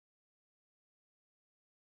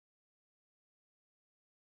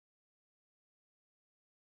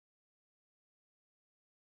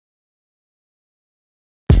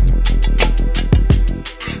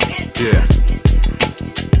Yeah.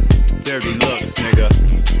 Dirty looks, nigga.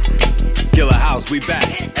 Gilla house, we back.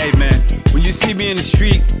 Hey man, when you see me in the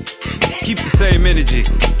street, keep the same energy.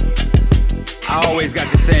 I always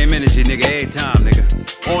got the same energy, nigga, every time,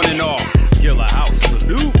 nigga. On and off. Gilla house,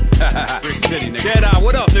 salute. Brick City, nigga. Deadeye,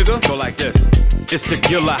 what up, nigga? Go like this. It's the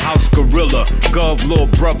Gilla house gorilla. Gov, little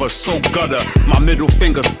brother, so gutter. My middle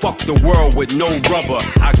fingers fuck the world with no rubber.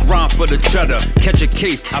 I grind for the cheddar, catch a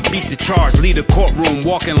case, I beat the charge, lead a courtroom,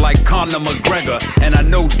 walking like Conor McGregor. And I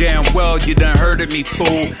know damn well you done heard of me,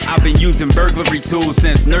 fool. I've been using burglary tools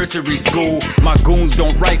since nursery school. My goons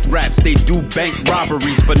don't write raps, they do bank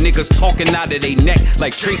robberies for niggas talking out of they neck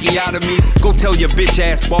like tracheotomies. Go tell your bitch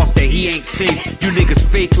ass boss that he ain't safe. You niggas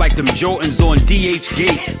fake like them Jordans on DH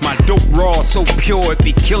Gate. My dope raw so pure it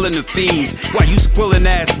be killing the fiends. Why you squilling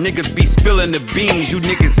ass niggas be spilling the beans? You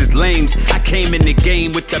niggas is lames. I came in the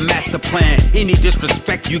game with the master plan. Any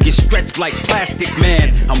disrespect you get stretched like plastic, man.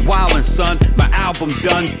 I'm wildin', son, my album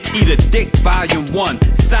done. Eat a dick, volume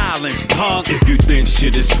 1. Silence, punk. If you think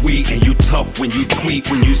shit is sweet and you tough when you tweet,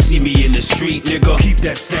 when you see me in the street, nigga, keep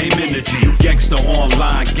that same energy. You gangster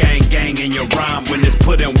online, gang in your rhyme. When it's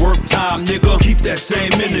put in work time, nigga, keep that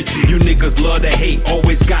same energy. You niggas love to hate,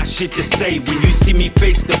 always got shit to say. When you see me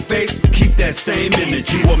face to face, keep that same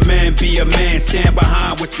energy. You a man, be a man, stand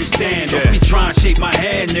behind what you stand. Don't be trying to shake my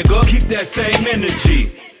hand, nigga, keep that same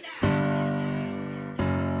energy.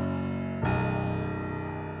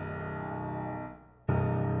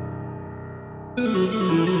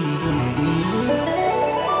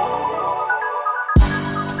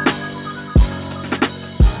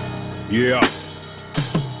 Yeah.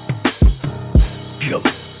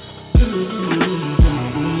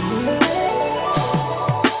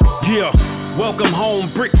 Yeah, welcome home,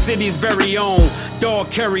 Brick City's very own. Dog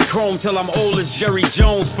carry chrome till I'm old as Jerry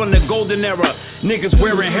Jones. From the golden era, niggas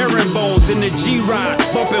wearing herringbones in the G-Ride,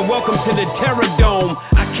 bumping welcome to the Terror Dome.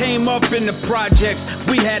 I came up in the projects,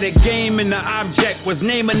 we had a game and the object was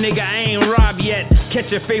name a nigga I ain't robbed yet.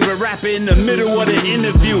 Catch your favorite rapper in the middle of the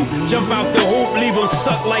interview. Jump out the hoop, leave him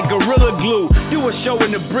stuck like Gorilla Glue. Do a show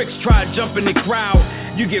in the bricks, try jumping the crowd.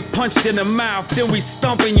 You get punched in the mouth, then we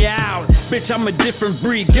stomping you out. Bitch, I'm a different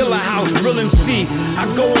breed, Gilla house, real MC. I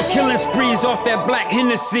go on killing sprees off that black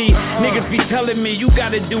Hennessy. Niggas be telling me you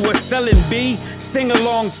gotta do a selling B. Sing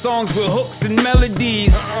along songs with hooks and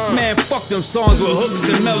melodies. Man, fuck them songs with hooks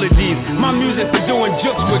and melodies. My music for doing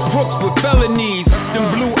jokes with crooks with felonies.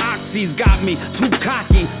 Them blue oxys got me too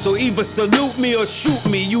cocky, so either salute me or shoot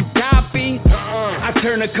me, you copy? I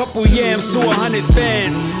turn a couple yams to 100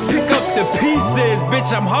 bands. Pick up the pieces,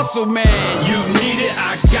 bitch, I'm Hustlemann. You need it,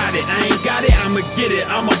 I got it. I ain't got it, I'ma get it.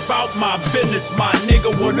 I'm about my business, my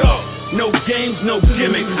nigga, what up? No games, no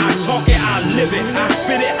gimmicks. I talk it, I live it. I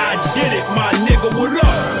spit it, I did it, my nigga, what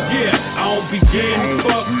up? Yeah, I don't begin to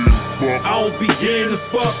fuck. I don't begin to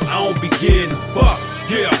fuck. I don't begin to fuck.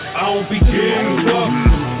 Yeah, I don't begin to fuck.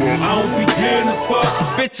 I don't begin to fuck.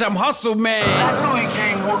 Bitch, I'm Hustlemann. I knew he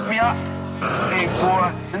can't hook me up. Hey,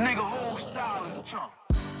 boy, the nigga.